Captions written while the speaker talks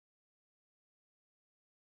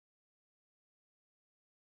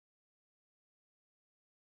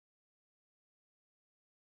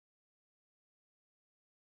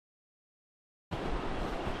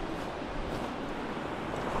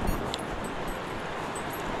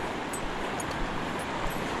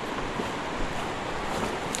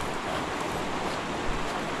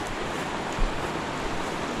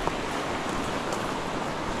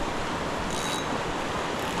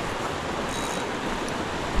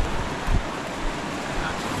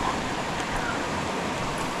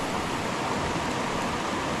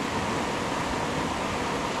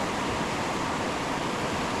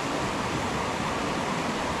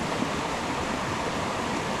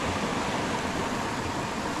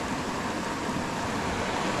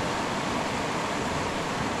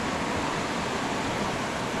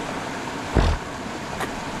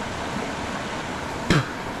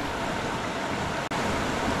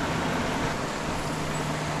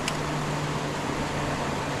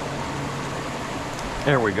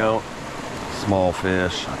There we go. Small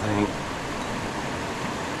fish, I think.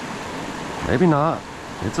 Maybe not.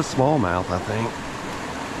 It's a smallmouth, I think.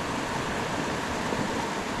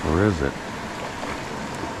 Or is it?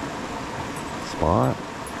 Spot?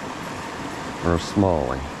 Or a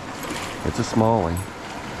smallie? It's a smallie.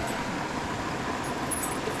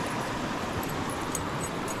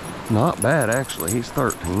 Not bad, actually. He's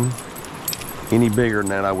 13. Any bigger than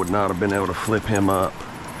that, I would not have been able to flip him up.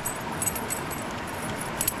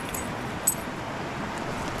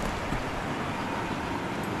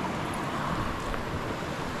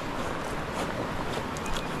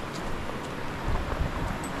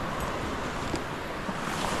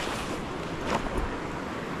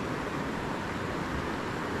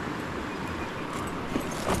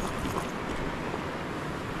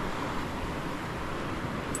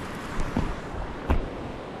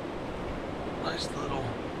 Nice little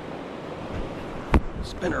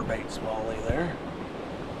spinnerbait smallie there.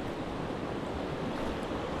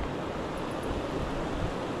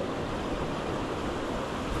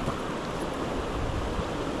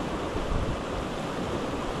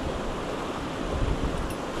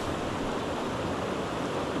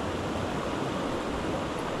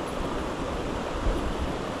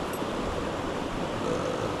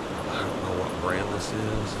 I don't know what brand this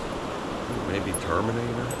is. Maybe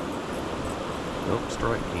Terminator. Nope,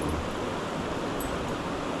 Strike King.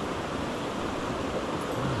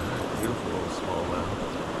 Beautiful little smallmouth.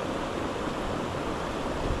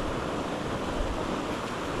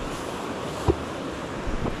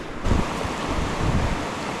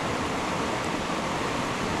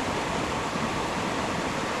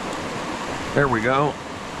 There we go.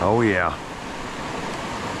 Oh yeah.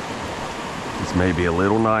 This may be a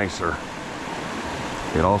little nicer.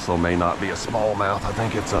 It also may not be a smallmouth. I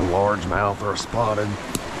think it's a largemouth or a spotted.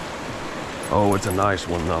 Oh, it's a nice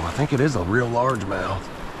one though. I think it is a real largemouth.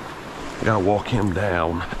 I gotta walk him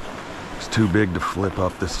down. It's too big to flip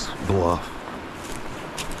up this bluff.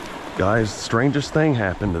 Guys, strangest thing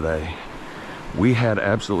happened today. We had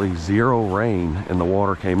absolutely zero rain and the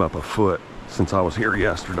water came up a foot since I was here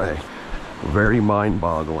yesterday. Very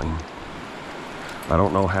mind-boggling. I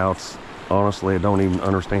don't know how it's, honestly, I don't even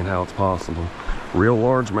understand how it's possible. Real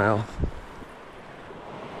largemouth.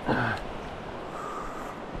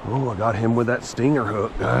 Oh, I got him with that stinger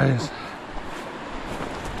hook, guys.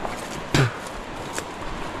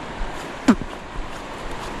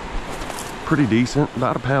 Pretty decent,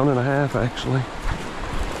 about 1.5 pounds actually.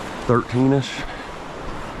 13-ish.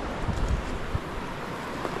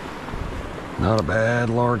 Not a bad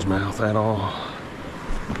largemouth at all.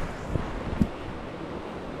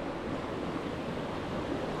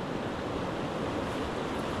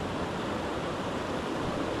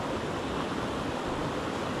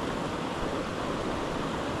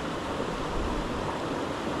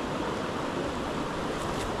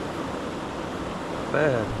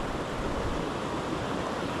 Bad.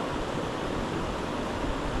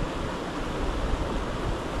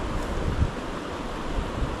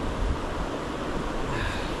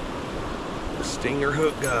 The stinger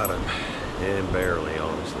hook got him, and barely,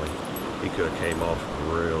 honestly. He could have came off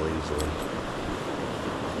real easily.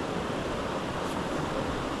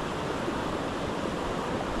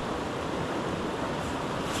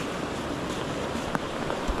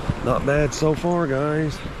 Not bad so far,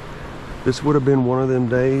 guys. This would have been one of them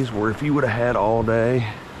days where if you would have had all day,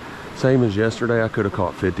 same as yesterday, I could have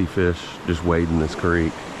caught 50 fish just wading this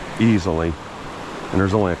creek easily. And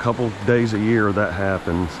there's only a couple days a year that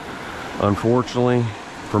happens. Unfortunately,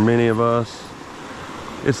 for many of us,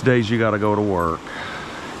 it's days you gotta go to work.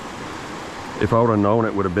 If I would have known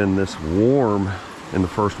it would have been this warm in the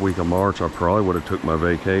first week of March, I probably would have took my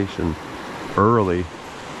vacation early,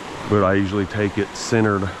 but I usually take it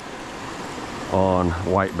centered on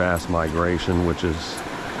white bass migration, which is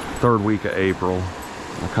 3rd week of April.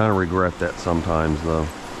 I kind of regret that sometimes though.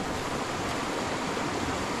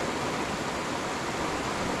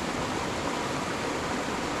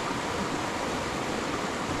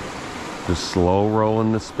 Just slow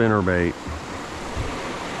rolling the spinnerbait.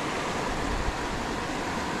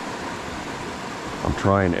 I'm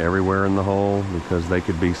trying everywhere in the hole because they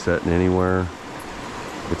could be setting anywhere.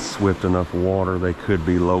 It's swift enough water, they could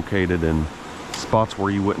be located in spots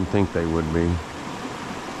where you wouldn't think they would be.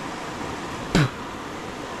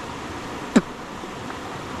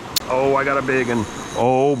 Oh, I got a big one.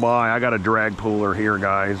 Oh my, I got a drag puller here,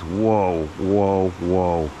 guys. Whoa, whoa,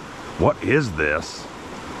 whoa. What is this?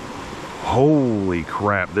 Holy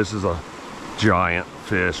crap, this is a giant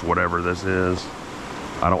fish, whatever this is.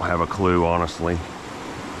 I don't have a clue, honestly.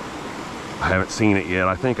 I haven't seen it yet.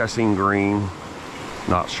 I think I seen green.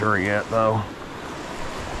 Not sure yet though.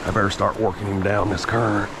 I better start working him down this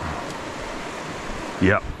current.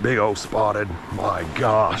 Yep, big old spotted. My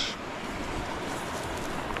gosh.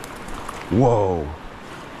 Whoa.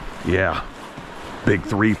 Yeah, big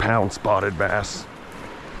 3-pound spotted bass.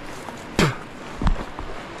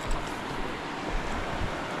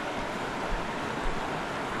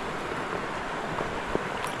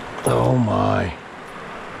 Oh my.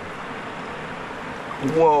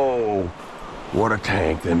 Whoa. What a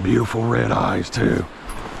tank. Them beautiful red eyes too.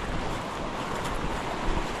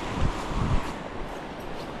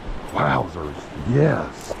 Wowzers.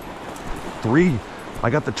 Yes. 3. I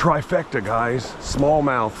got the trifecta, guys.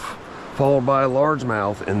 Smallmouth, followed by a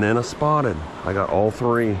largemouth, and then a spotted. I got all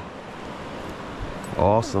 3.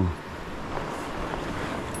 Awesome.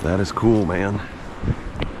 That is cool, man.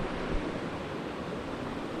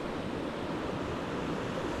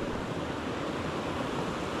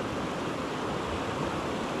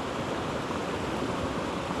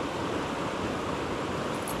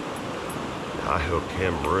 I hooked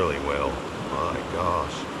him really well. My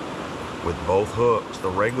gosh. With both hooks, the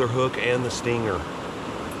regular hook and the stinger,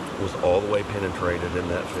 was all the way penetrated in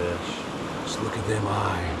that fish. Just look at them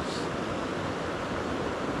eyes.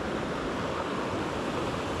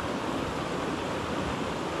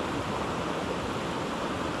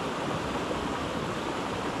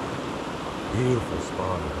 Beautiful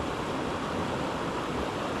spotted.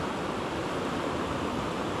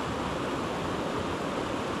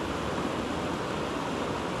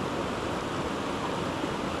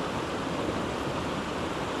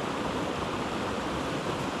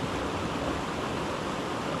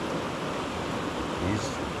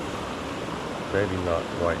 Maybe not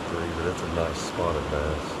quite 3, but it's a nice spotted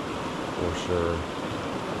bass, for sure.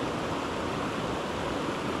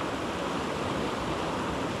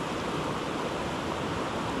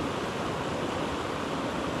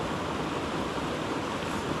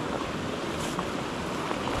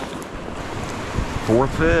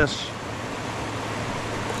 Fourth fish.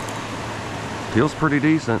 Feels pretty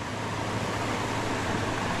decent.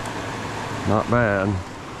 Not bad.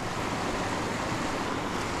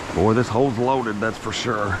 Boy, this hole's loaded, that's for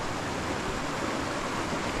sure.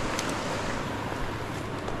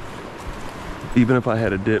 Even if I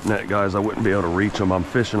had a dip net, guys, I wouldn't be able to reach them. I'm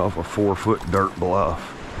fishing off a 4-foot dirt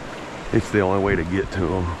bluff. It's the only way to get to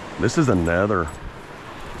them. This is a nether.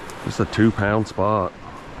 It's a 2-pound spot.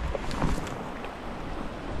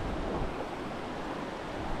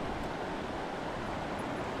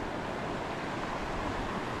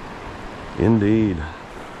 Indeed,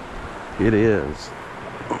 it is.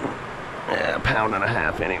 Yeah, 1.5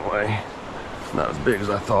 pounds anyway. Not as big as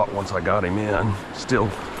I thought once I got him in. Still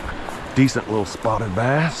decent little spotted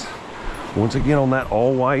bass. Once again on that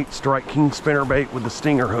all white Strike King spinnerbait with the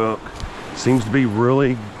stinger hook. Seems to be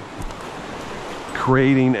really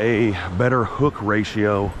creating a better hook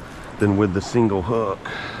ratio than with the single hook.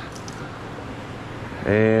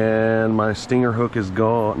 And my stinger hook is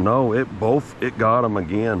gone. No, it got them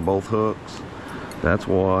again, both hooks. That's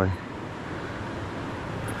why.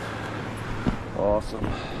 Awesome.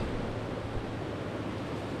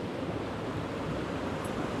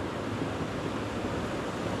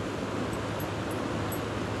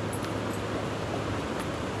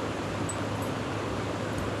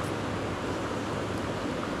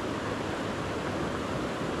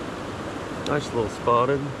 Nice little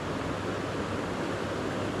spotted.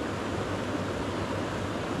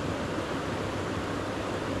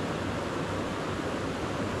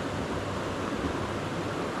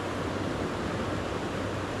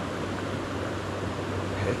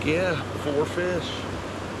 Heck yeah, 4 fish.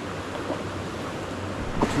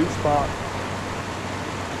 2 spots.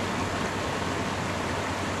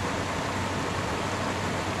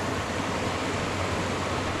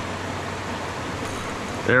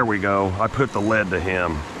 There we go. I put the lead to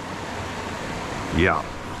him. Yeah,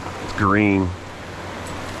 it's green.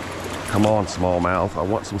 Come on, smallmouth. I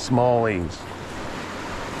want some smallies.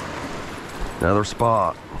 Another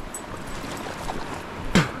spot.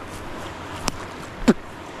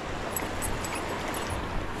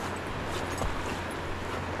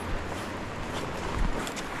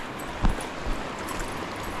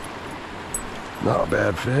 Not a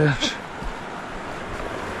bad fish.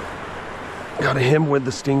 Got him with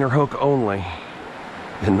the stinger hook only,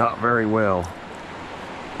 and not very well.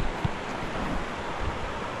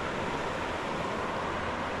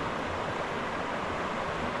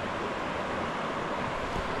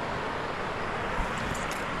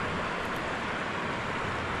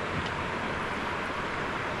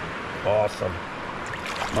 Awesome.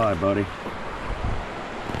 Bye, buddy.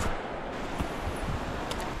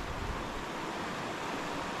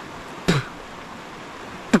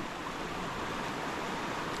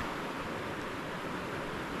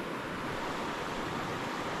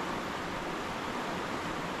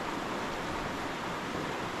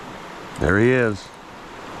 There he is.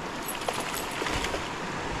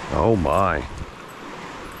 Oh my.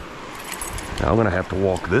 Now I'm gonna have to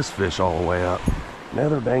walk this fish all the way up.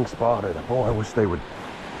 Another dang spotted. Boy, I wish the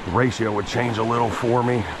ratio would change a little for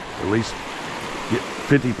me. At least get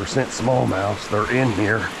 50% smallmouths. They're in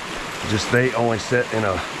here. Just they only sit in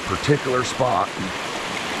a particular spot.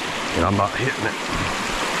 And I'm not hitting it.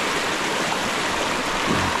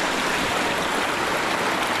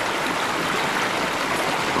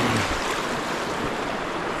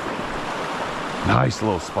 Nice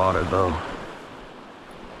little spotted though.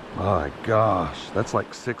 My gosh, that's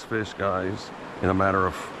like 6 fish, guys, in a matter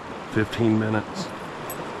of 15 minutes.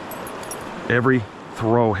 Every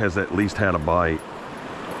throw has at least had a bite.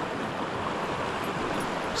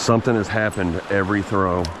 Something has happened every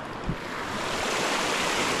throw.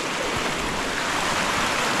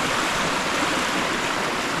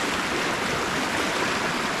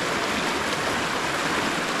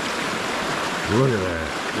 Look at that.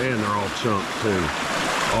 Man, they're all chunked too.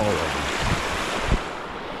 All of them.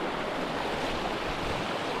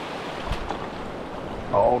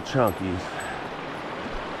 All chunkies.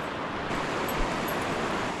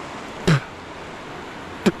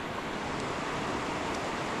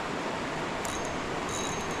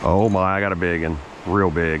 Oh my, I got a big one. Real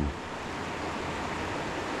big.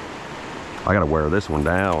 I gotta wear this one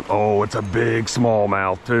down. Oh, it's a big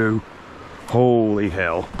smallmouth too. Holy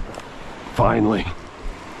hell. Finally.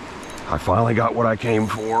 I finally got what I came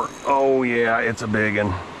for. Oh yeah, it's a big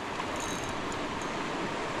one.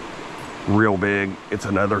 Real big. It's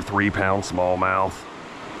another 3-pound smallmouth.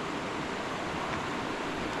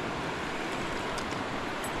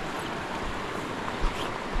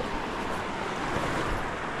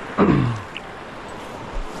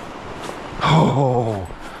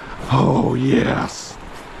 Oh yes.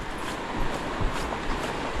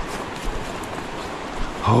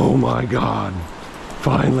 Oh my God.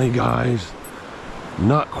 Finally, guys.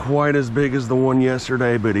 Not quite as big as the one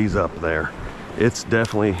yesterday, but he's up there. It's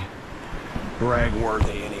definitely brag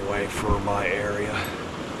worthy anyway for my area.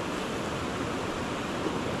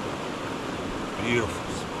 Beautiful.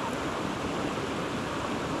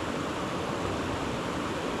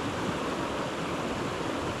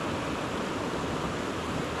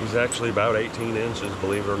 He's actually about 18 inches,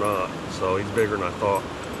 believe it or not. So he's bigger than I thought.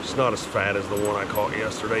 It's not as fat as the one I caught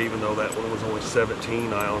yesterday, even though that one was only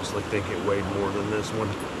 17. I honestly think it weighed more than this one.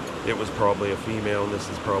 It was probably a female and this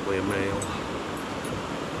is probably a male.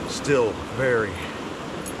 Still very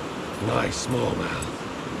nice smallmouth.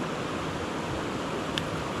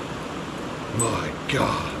 My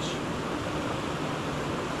gosh.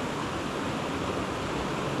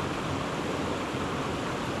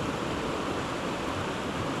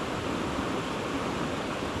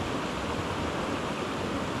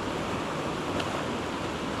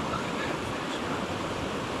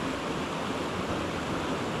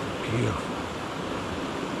 Beautiful.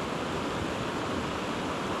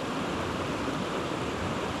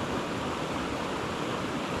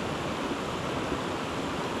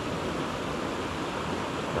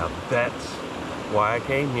 Now that's why I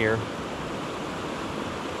came here.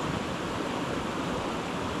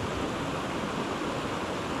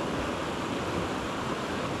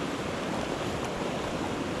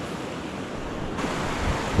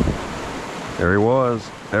 There he was.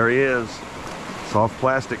 There he is. Soft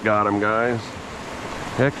plastic got him, guys.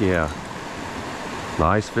 Heck yeah.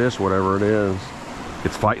 Nice fish, whatever it is.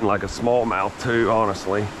 It's fighting like a smallmouth too,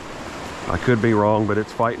 honestly. I could be wrong, but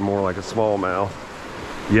it's fighting more like a smallmouth.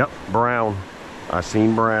 Yep, brown. I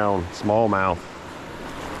seen brown, smallmouth.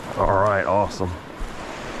 All right, awesome.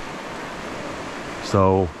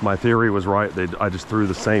 So my theory was right. I just threw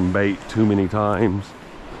the same bait too many times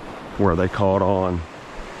where they caught on.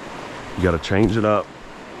 You got to change it up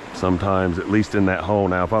sometimes, at least in that hole.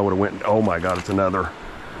 Now if I would have went, oh my God, it's another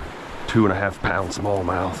 2.5-pound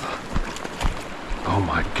smallmouth. Oh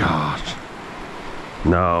my gosh.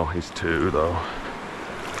 No, he's 2 though.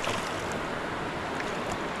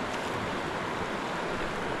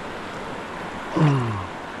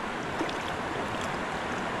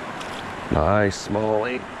 Nice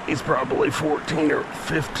smallie. He's probably 14 or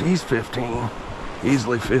 15. He's 15.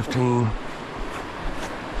 Easily 15.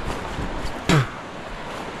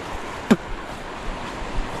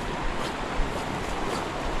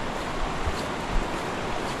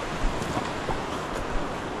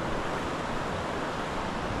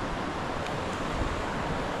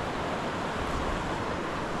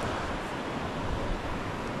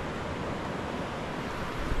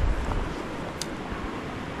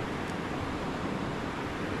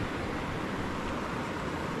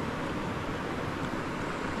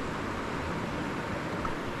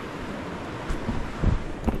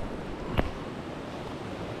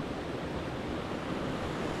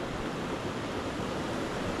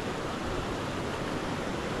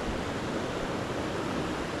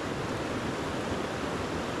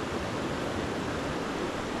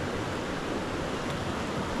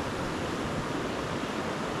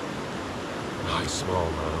 Nice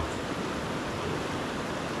smallmouth.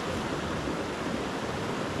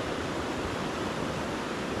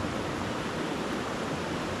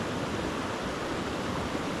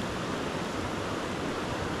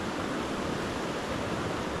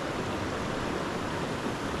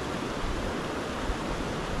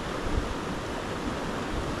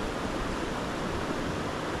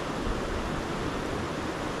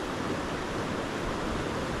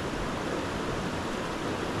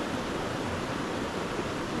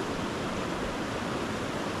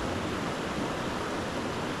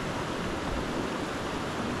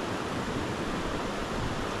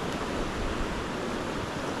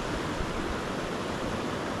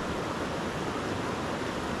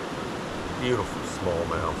 Beautiful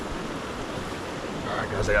smallmouth. All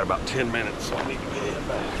right, guys, I got about 10 minutes, so I need to get in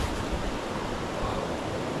back.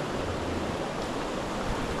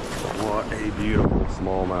 What a beautiful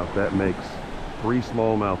smallmouth. That makes 3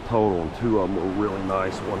 smallmouth total, and 2 of them were really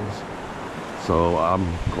nice ones. So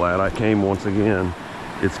I'm glad I came once again.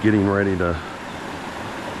 It's getting ready to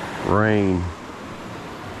rain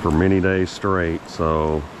for many days straight,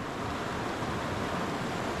 so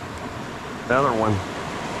another one.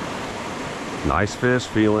 Nice fish,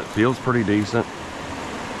 feels pretty decent.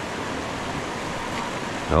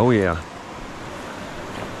 Oh yeah.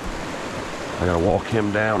 I gotta walk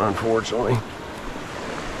him down, unfortunately.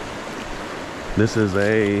 This is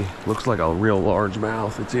looks like a real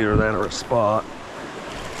largemouth. It's either that or a spot.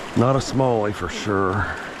 Not a smallie for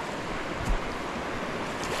sure.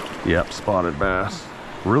 Yep, spotted bass.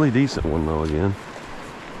 Really decent one though again.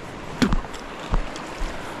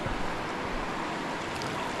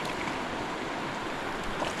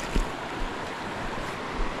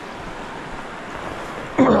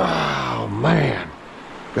 Oh man,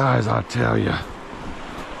 guys, I tell you,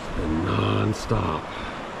 it's been non-stop.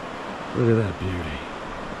 Look at that beauty.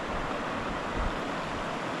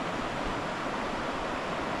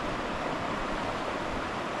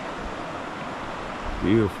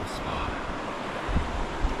 Beautiful spot.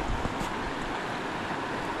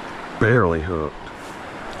 Barely hooked.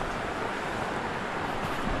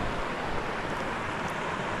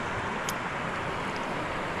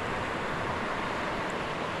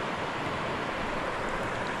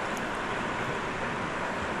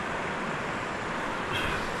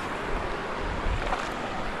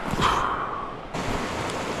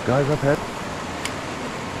 Guys, I've had.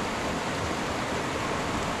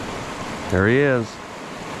 There he is.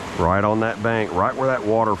 Right on that bank, right where that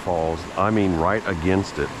water falls. I mean, right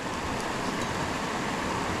against it.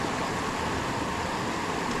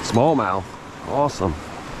 Smallmouth. Awesome.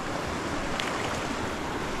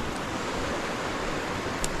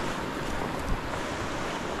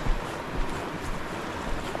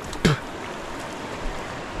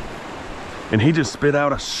 And he just spit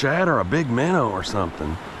out a shad or a big minnow or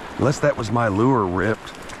something. Unless that was my lure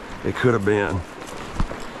ripped. It could have been.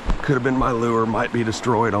 Could have been my lure. Might be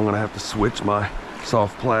destroyed. I'm gonna have to switch my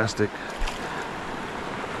soft plastic.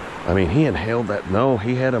 I mean, he inhaled that. No,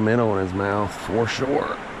 he had a minnow in his mouth for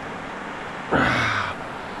sure.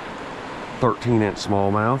 13-inch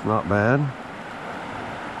smallmouth, not bad.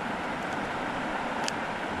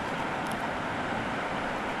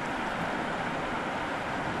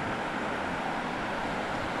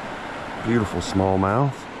 Beautiful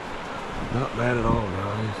smallmouth. Not bad at all,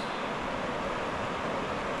 guys.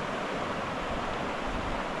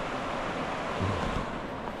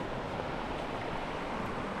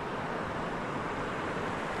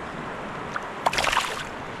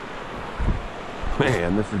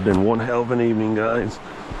 Man, this has been one hell of an evening, guys.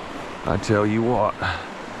 I tell you what,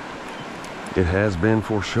 it has been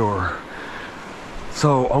for sure.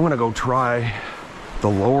 So I'm gonna go try the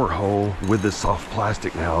lower hole with this soft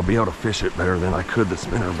plastic now. I'll be able to fish it better than I could the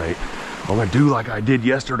spinnerbait. I'm gonna do like I did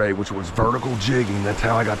yesterday, which was vertical jigging. That's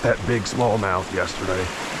how I got that big smallmouth yesterday.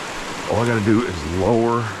 All I gotta do is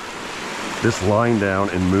lower this line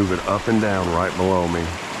down and move it up and down right below me.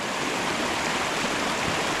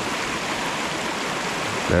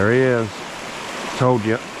 There he is. Told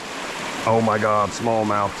you. Oh my God,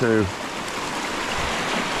 smallmouth too.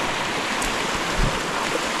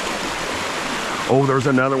 Oh, there's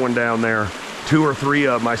another one down there. 2 or 3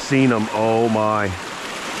 of them, I seen them. Oh my.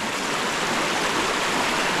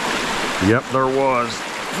 Yep, there was,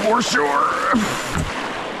 for sure.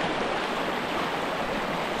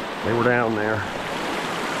 They were down there.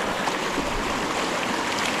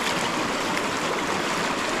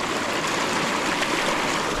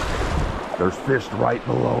 There's fish right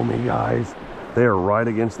below me, guys. They are right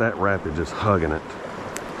against that rapid, just hugging it.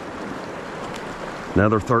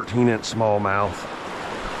 Another 13-inch smallmouth.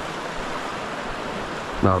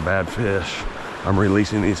 Not a bad fish. I'm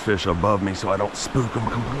releasing these fish above me so I don't spook them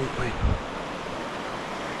completely.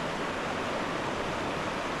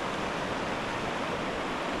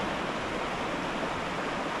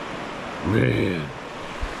 Man.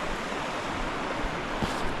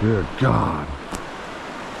 Good God.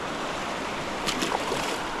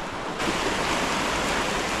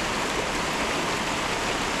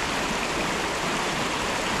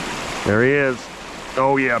 There he is.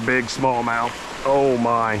 Oh yeah, big smallmouth. Oh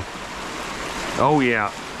my. Oh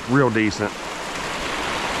yeah, real decent.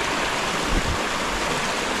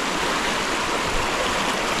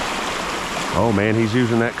 Oh man, he's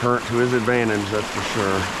using that current to his advantage, that's for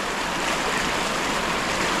sure.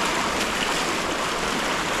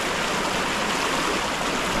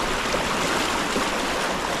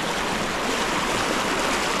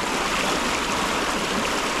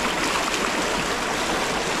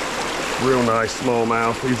 Real nice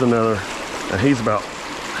smallmouth. He's another, he's about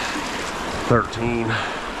 13.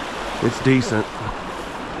 It's decent.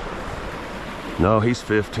 No, he's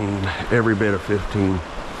 15. Every bit of 15.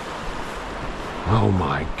 Oh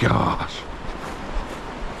my gosh.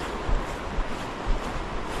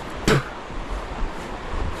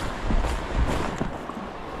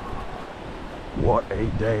 What a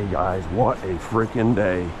day, guys. What a freaking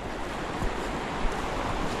day.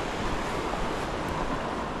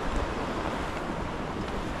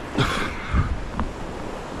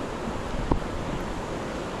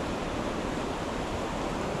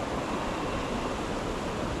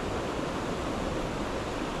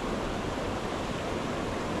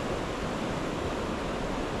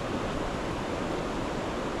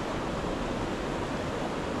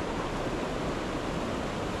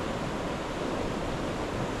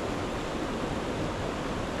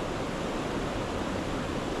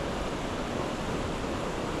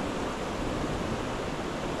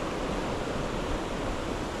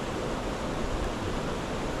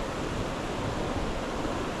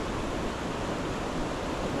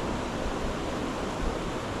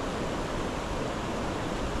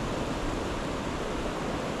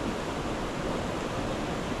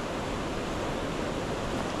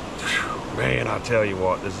 Man, I tell you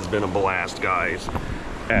what, this has been a blast, guys.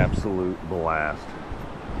 Absolute blast.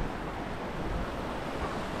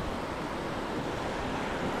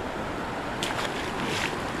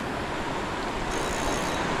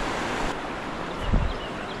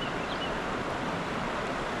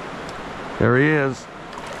 There he is.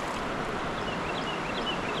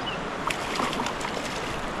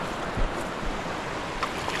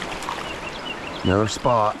 Another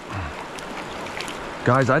spot.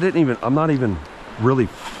 Guys, I'm not even really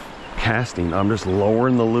casting. I'm just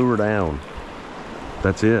lowering the lure down.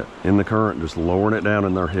 That's it. In the current, just lowering it down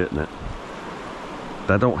and they're hitting it.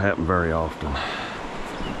 That don't happen very often.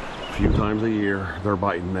 A few times a year, they're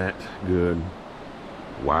biting that good.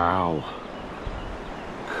 Wow.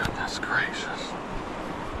 Goodness gracious.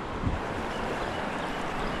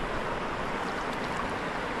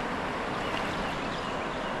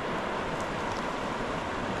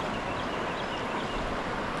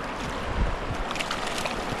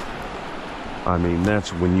 I mean,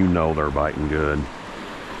 that's when you know they're biting good.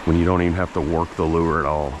 When you don't even have to work the lure at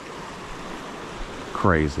all.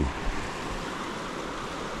 Crazy.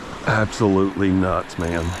 Absolutely nuts,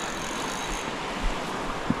 man.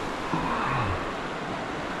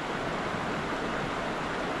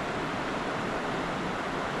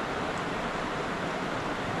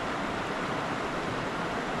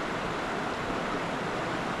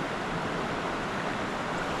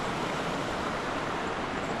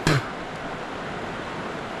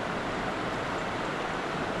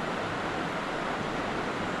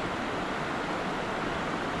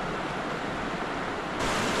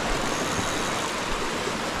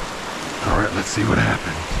 Let's see what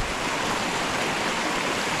happens.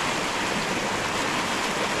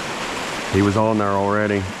 He was on there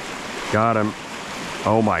already. Got him.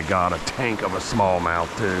 Oh my God, a tank of a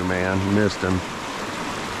smallmouth too, man. Missed him.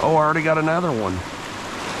 Oh, I already got another one.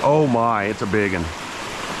 Oh my, it's a big one.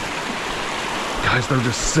 Guys, they're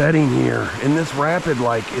just setting here in this rapid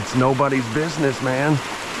like it's nobody's business, man.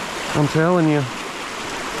 I'm telling you,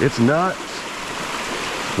 it's nuts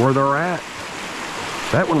where they're at.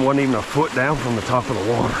 That one wasn't even a foot down from the top of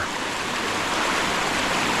the water.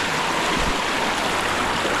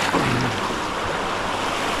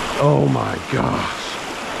 Oh my gosh.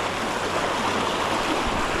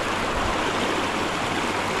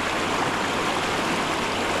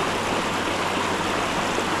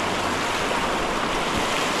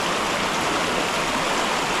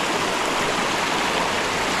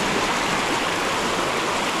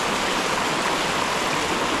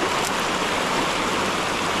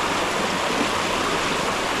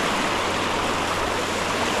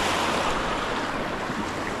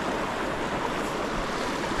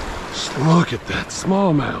 Look at that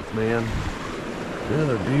smallmouth, man.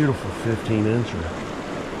 Another beautiful 15-incher.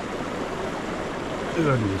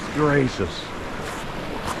 Goodness gracious.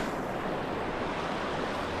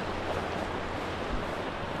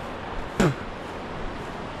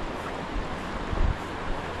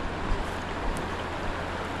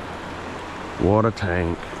 What a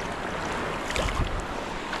tank.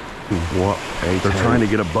 What a tank. They're trying to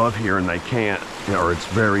get above here and they can't. Or it's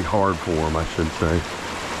very hard for them, I should say.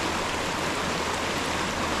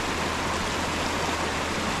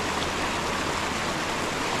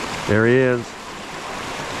 There he is.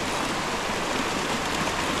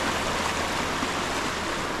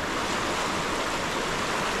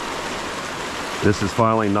 This is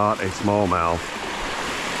finally not a smallmouth.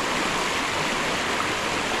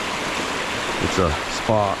 It's a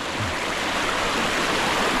spot.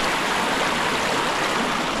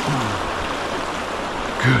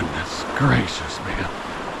 Goodness gracious, man.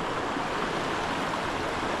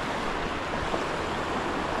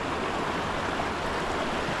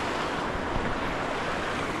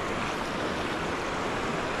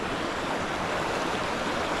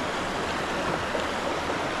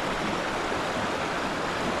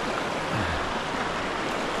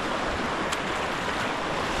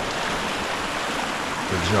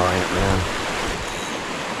 The giant, man.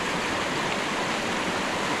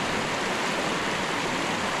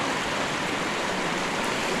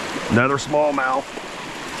 Another smallmouth.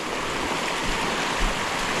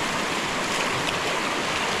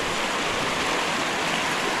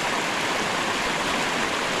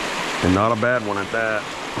 And not a bad one at that.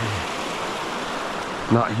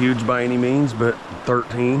 Not huge by any means, but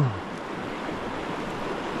 13.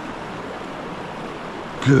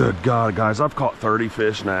 Good God, guys, I've caught 30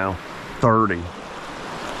 fish now. 30.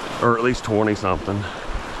 Or at least 20 something.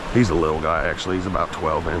 He's a little guy, actually. He's about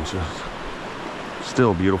 12 inches.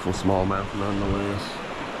 Still a beautiful smallmouth nonetheless.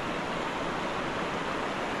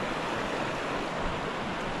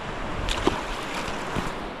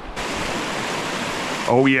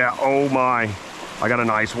 Oh yeah, oh my. I got a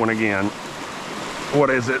nice one again.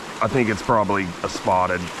 What is it? I think it's probably a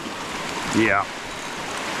spotted. Yeah.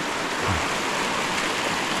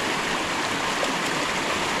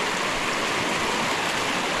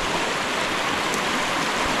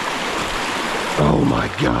 Oh my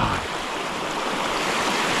God.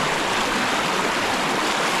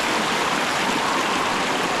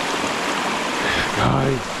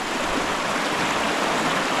 Guys.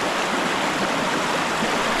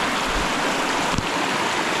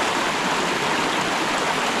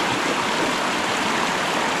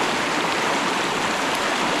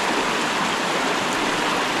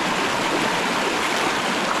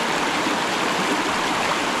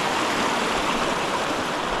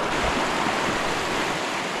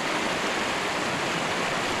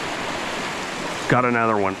 Got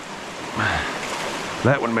another one.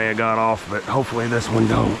 That one may have got off, but hopefully this one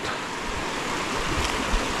don't.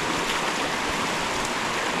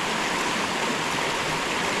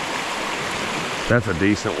 That's a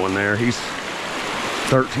decent one there. He's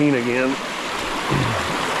 13 again.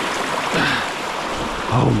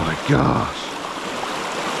 Oh my gosh.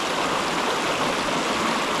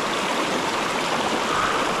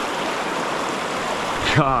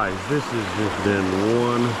 Guys, this has just been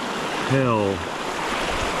one hell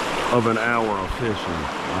of an hour of fishing.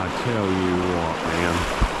 I tell you what, man.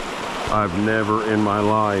 I've never in my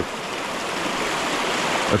life.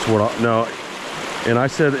 That's what I, no. And I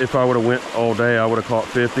said if I would have went all day, I would have caught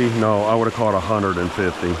 50. No, I would have caught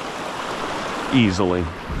 150. Easily.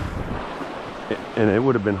 And it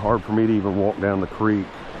would have been hard for me to even walk down the creek.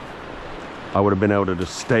 I would have been able to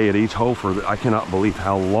just stay at each hole for, I cannot believe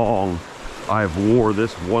how long I have wore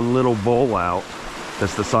this one little bowl out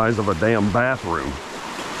that's the size of a damn bathroom.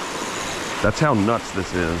 That's how nuts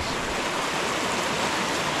this is.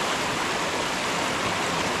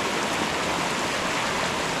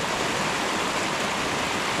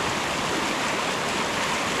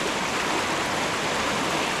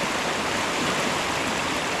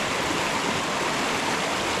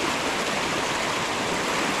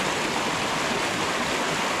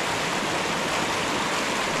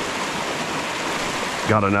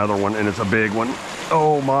 Got another one, and it's a big one.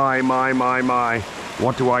 Oh my.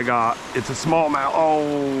 What do I got? It's a smallmouth.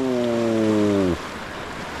 Oh,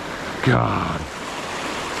 God.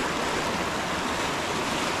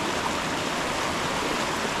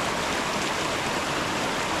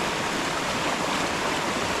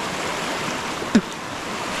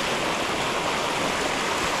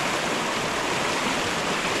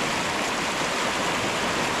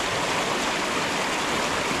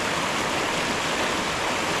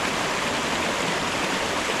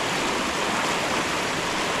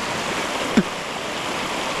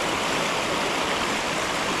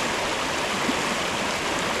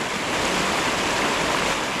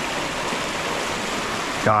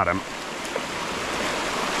 Got him.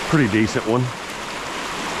 Pretty decent one.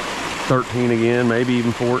 13 again, maybe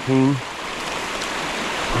even 14.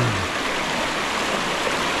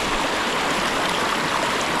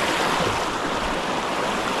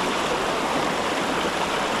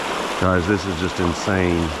 Guys, this is just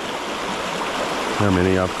insane how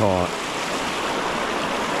many I've caught.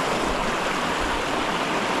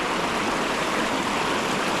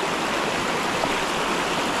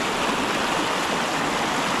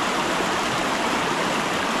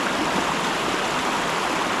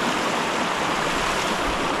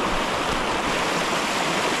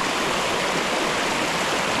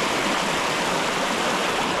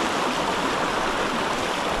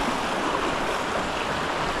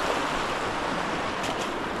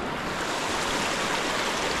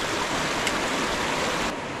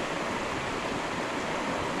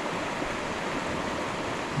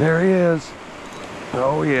 There he is.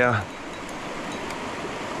 Oh yeah.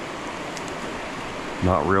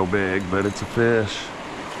 Not real big, but it's a fish.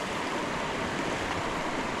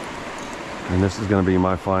 And this is gonna be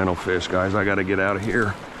my final fish, guys. I gotta get out of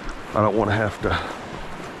here. I don't wanna have to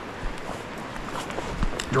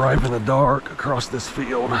drive in the dark across this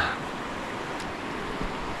field.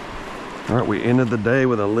 All right, we ended the day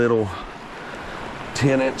with a little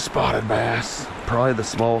 10-inch spotted bass. Probably the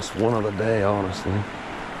smallest one of the day, honestly.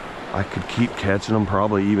 I could keep catching them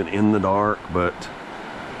probably even in the dark, but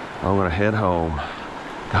I'm gonna head home.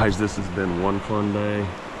 Guys, this has been one fun day.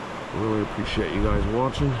 Really appreciate you guys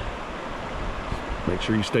watching. Make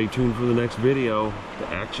sure you stay tuned for the next video. The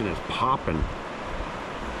action is popping.